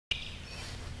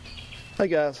Hey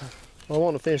guys, I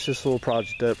want to finish this little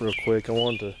project up real quick. I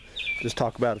wanted to just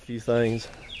talk about a few things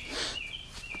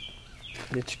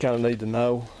that you kind of need to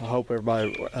know. I hope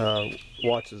everybody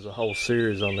watches the whole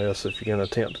series on this. If you're going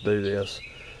to attempt to do this,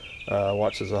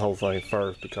 watches the whole thing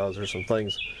first, because there's some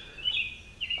things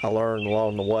I learned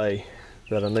along the way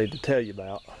that I need to tell you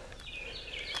about.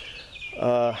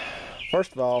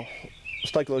 First of all,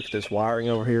 let's take a look at this wiring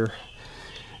over here.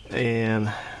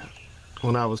 And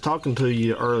when I was talking to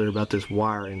you earlier about this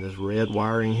wiring, this red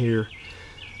wiring here,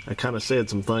 I kind of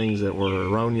said some things that were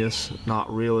erroneous.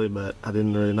 Not really, but I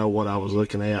didn't really know what I was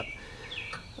looking at.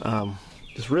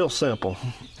 It's real simple.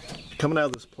 Coming out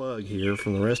of this plug here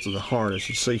from the rest of the harness,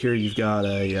 you see here you've got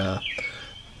a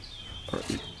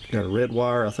red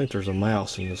wire. I think there's a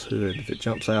mouse in this hood. If it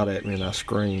jumps out at me and I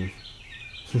scream,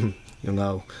 you'll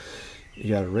know.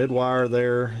 You got a red wire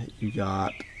there, you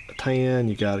got a tan,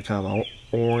 you got a kind of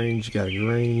orange, you got a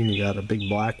green, you got a big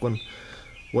black one.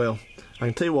 Well, I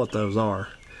can tell you what those are.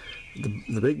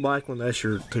 The big black one, that's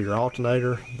to your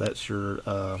alternator. That's your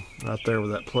right there where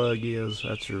that plug is.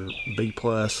 That's your B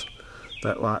plus.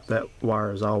 That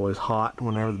wire is always hot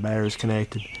whenever the battery is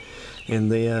connected. And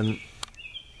then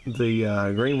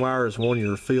the green wire is one of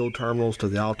your field terminals to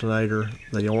the alternator.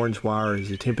 The orange wire is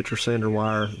the temperature sender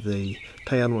wire. The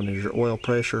tan one is your oil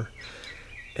pressure.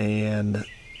 And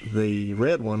the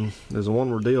red one is the one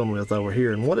we're dealing with over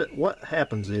here. And what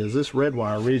happens is this red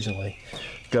wire originally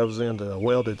goes into a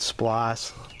welded splice,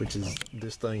 which is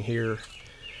this thing here,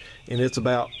 and it's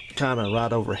about kind of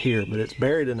right over here, but it's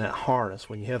buried in that harness.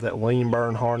 When you have that lean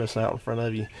burn harness out in front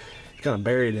of you, it's kind of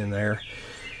buried in there.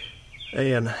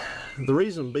 And the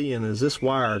reason being is this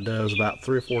wire does about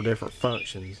 3 or 4 different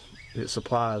functions. It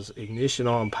supplies ignition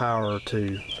on power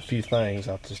to a few things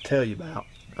I'll just tell you about.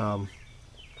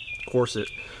 Of course, it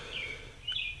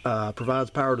provides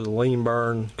power to the lean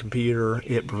burn computer.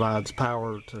 It provides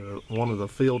power to one of the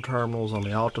field terminals on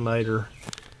the alternator.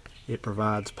 It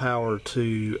provides power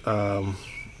to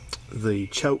the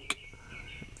choke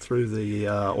through the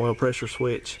oil pressure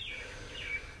switch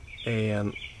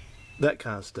and that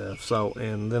kind of stuff. So,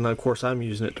 and then of course I'm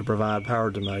using it to provide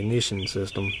power to my ignition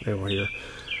system over here.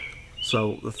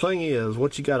 So the thing is,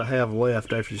 what you got to have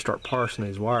left after you start parsing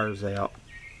these wires out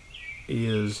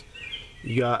is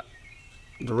you got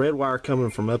the red wire coming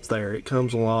from up there. It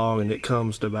comes along and it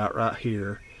comes to about right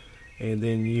here, and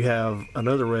then you have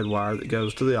another red wire that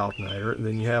goes to the alternator, and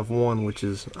then you have one which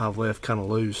is I've left kind of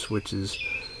loose, which is,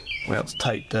 well, it's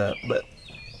taped up, but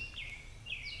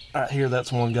right here,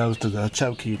 that's one goes to the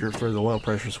choke heater through the oil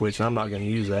pressure switch, and I'm not going to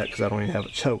use that because I don't even have a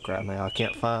choke right now. I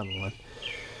can't find one.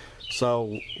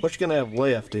 So what you're going to have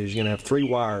left is you're going to have 3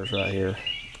 wires right here,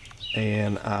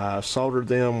 and I soldered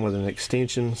them with an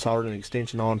extension, soldered an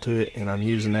extension onto it, and I'm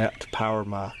using that to power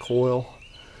my coil,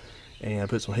 and I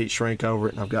put some heat shrink over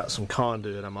it, and I've got some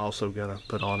conduit I'm also going to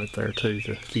put on it there too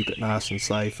to keep it nice and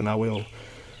safe. And I will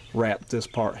wrap this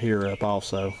part here up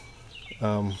also.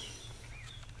 So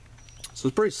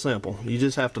it's pretty simple. You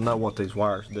just have to know what these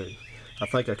wires do. I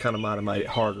think I kind of might have made it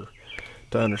harder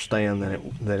to understand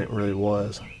than it really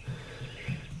was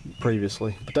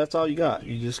previously, but that's all you got.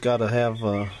 You just got to have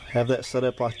that set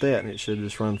up like that, and it should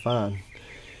just run fine.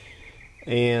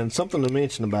 And something to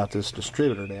mention about this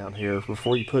distributor down here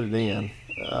before you put it in,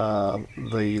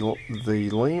 the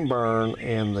lean burn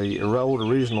and the old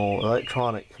original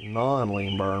electronic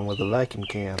non-lean burn with a vacuum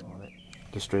can on it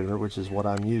distributor, which is what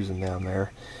I'm using down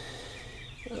there.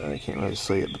 I can't really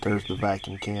see it, but there's the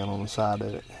vacuum can on the side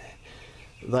of it.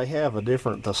 They have a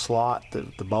different, the slot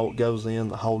that the bolt goes in,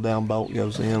 the hold down bolt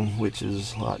goes in, which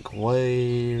is like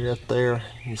way right there.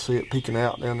 You see it peeking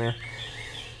out down there.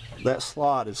 That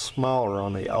slot is smaller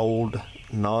on the old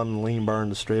non-lean burn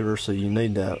distributor, so you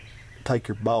need to take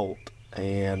your bolt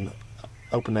and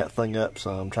open that thing up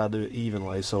some. Try to do it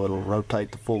evenly so it'll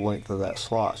rotate the full length of that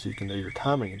slot so you can do your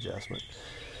timing adjustment.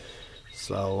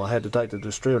 So I had to take the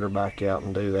distributor back out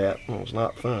and do that. It was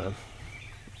not fun.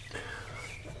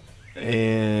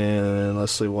 And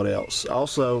let's see what else.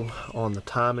 Also, on the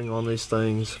timing on these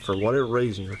things, for whatever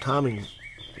reason, your timing,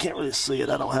 can't really see it.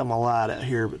 I don't have my light out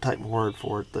here, but take my word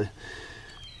for it.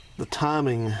 The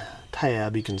timing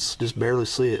tab, you can just barely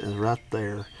see it, is right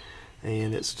there,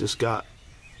 and it's just got,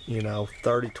 you know,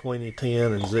 30, 20,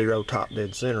 10, and 0 top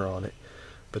dead center on it.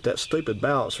 But that stupid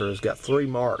balancer has got 3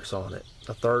 marks on it,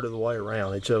 a third of the way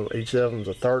around. Each of them's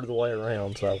a third of the way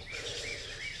around, so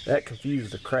that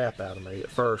confused the crap out of me at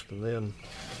first. And then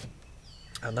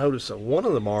I noticed that one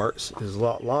of the marks is a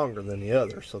lot longer than the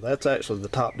other, so that's actually the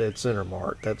top dead center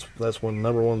mark. That's when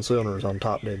number 1 cylinder is on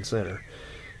top dead center.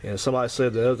 And somebody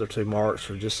said the other 2 marks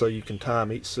are just so you can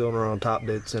time each cylinder on top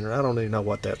dead center. I don't even know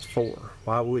what that's for.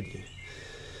 Why would you?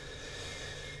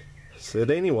 So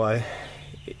anyway,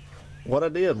 what I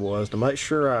did was, to make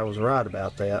sure I was right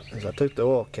about that, is I took the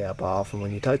oil cap off, and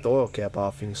when you take the oil cap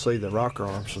off, you can see the rocker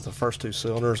arms for the first 2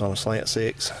 cylinders on a slant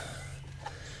 6.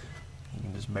 You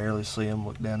can just barely see them.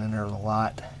 Look down in there with the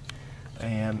light.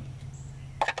 And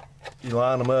you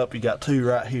line them up, you got 2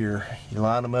 right here. You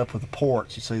line them up with the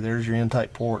ports. You see there's your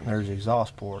intake port and there's your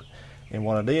exhaust port. And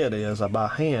what I did is, by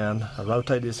hand, I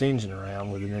rotated this engine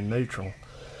around with it in neutral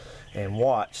and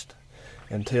watched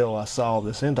until I saw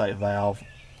this intake valve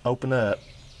open up,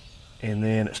 and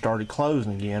then it started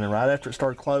closing again. And right after it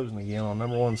started closing again on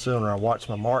number 1 cylinder, I watched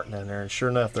my mark down there, and sure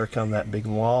enough, there come that big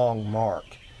long mark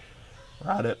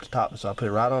right up the top. So I put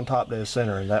it right on top dead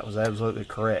center, and that was absolutely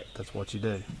correct. That's what you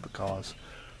do, because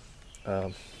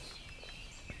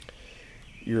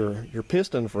your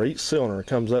piston for each cylinder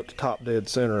comes up to top dead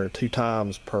center 2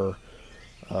 times per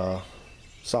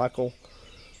cycle.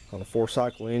 On a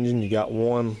 4-cycle engine, you got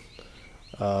one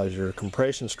is your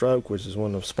compression stroke, which is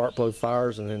when the spark plug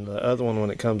fires, and then the other one,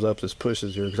 when it comes up, this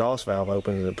pushes your exhaust valve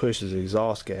open and it pushes the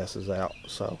exhaust gases out.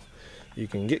 So you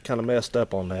can get kind of messed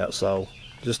up on that. So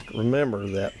just remember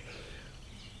that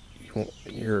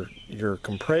your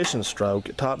compression stroke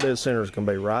at top dead center is going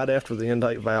to be right after the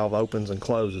intake valve opens and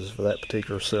closes for that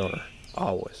particular cylinder,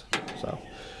 always. So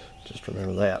just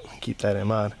remember that, keep that in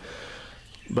mind.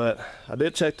 But I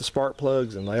did check the spark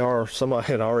plugs, and somebody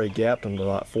had already gapped them to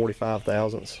like 45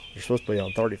 thousandths. They're supposed to be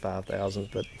on 35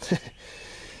 thousandths, but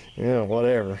you know,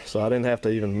 whatever. So I didn't have to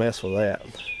even mess with that.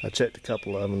 I checked a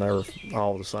couple of them, and they were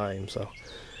all the same. So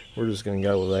we're just going to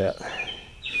go with that.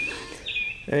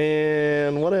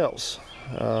 And what else?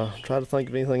 Try to think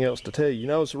of anything else to tell you. You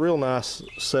know, it's a real nice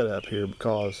setup here,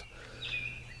 because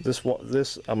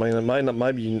I mean,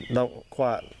 maybe you don't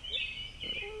quite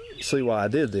see why I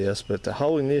did this, but the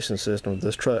whole ignition system of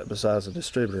this truck, besides the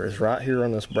distributor, is right here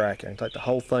on this bracket. I can take the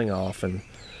whole thing off in,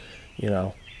 you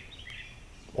know,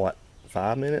 what,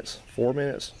 5 minutes, 4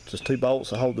 minutes, just 2 bolts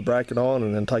to hold the bracket on,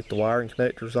 and then take the wiring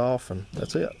connectors off, and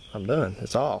that's it. I'm done.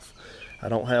 It's off. I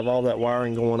don't have all that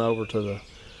wiring going over to the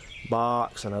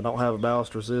box, and I don't have a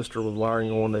ballast resistor with wiring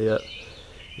going to it.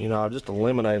 You know, I've just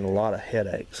eliminated a lot of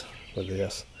headaches with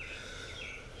this.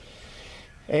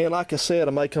 And like I said,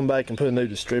 I may come back and put a new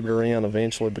distributor in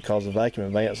eventually, because the vacuum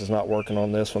advance is not working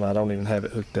on this one. I don't even have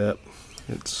it hooked up.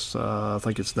 It's I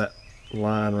think it's that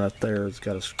line right there. It's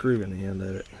got a screw in the end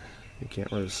of it. You can't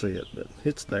really see it, but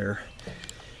it's there.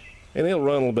 And it'll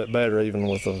run a little bit better even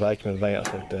with the vacuum advance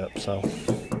hooked up.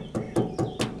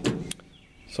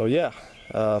 So yeah,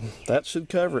 that should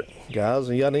cover it, guys.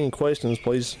 If you got any questions,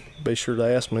 please be sure to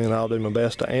ask me, and I'll do my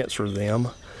best to answer them.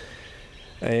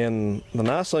 And the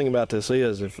nice thing about this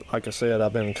is, if, like I said,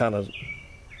 I've been kind of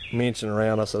mentioning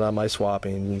around, I said I may swap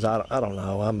engines. I don't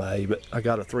know, I may, but I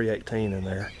got a 318 in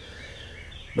there.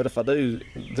 But if I do,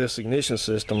 this ignition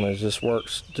system just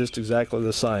works just exactly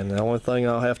the same. The only thing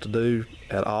I'll have to do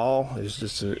at all is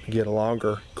just to get a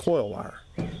longer coil wire.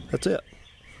 That's it.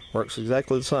 Works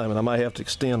exactly the same, and I may have to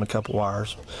extend a couple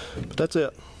wires, but that's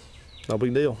it. No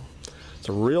big deal. It's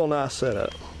a real nice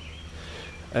setup.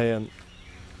 And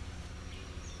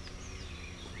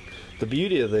the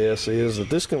beauty of this is that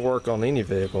this can work on any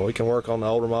vehicle. It can work on the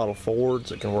older model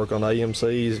Fords, it can work on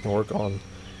AMCs, it can work on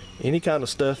any kind of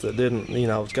stuff that didn't, you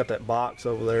know, it's got that box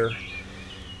over there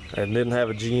and didn't have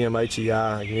a GM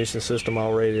HEI ignition system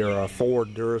already, or a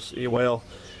Ford Durus. Well,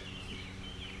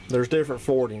 there's different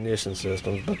Ford ignition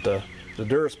systems, but the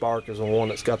DuraSpark is the one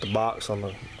that's got the box on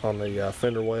the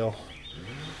fender well.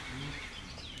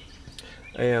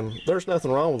 And there's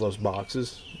nothing wrong with those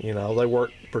boxes. You know, they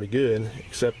work pretty good,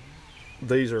 except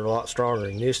these are a lot stronger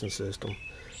ignition system.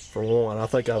 For one, I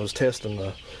think I was testing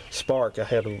the spark. I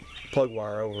had a plug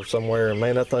wire over somewhere, and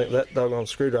man, that doggone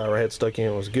screwdriver I had stuck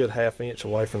in was a good ½ inch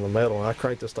away from the metal, and I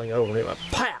cranked this thing over, and it went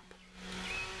pop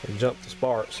and jumped the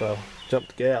spark, so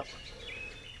jumped the gap.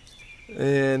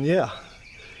 And yeah,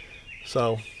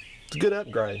 so it's a good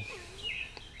upgrade.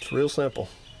 It's real simple.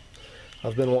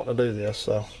 I've been wanting to do this,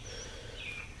 so.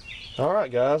 All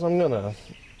right, guys, I'm gonna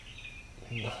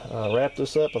wrap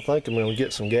this up. I think I'm gonna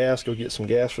get some gas. Go get some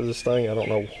gas for this thing. I don't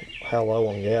know how low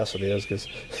on gas it is, because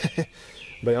to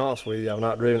be honest with you, I've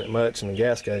not driven it much, and the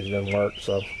gas gauge doesn't work.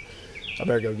 So I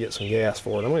better go get some gas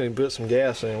for it. I'm gonna put some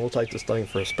gas in. We'll take this thing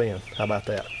for a spin. How about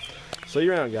that? See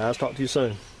you around, guys. Talk to you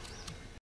soon.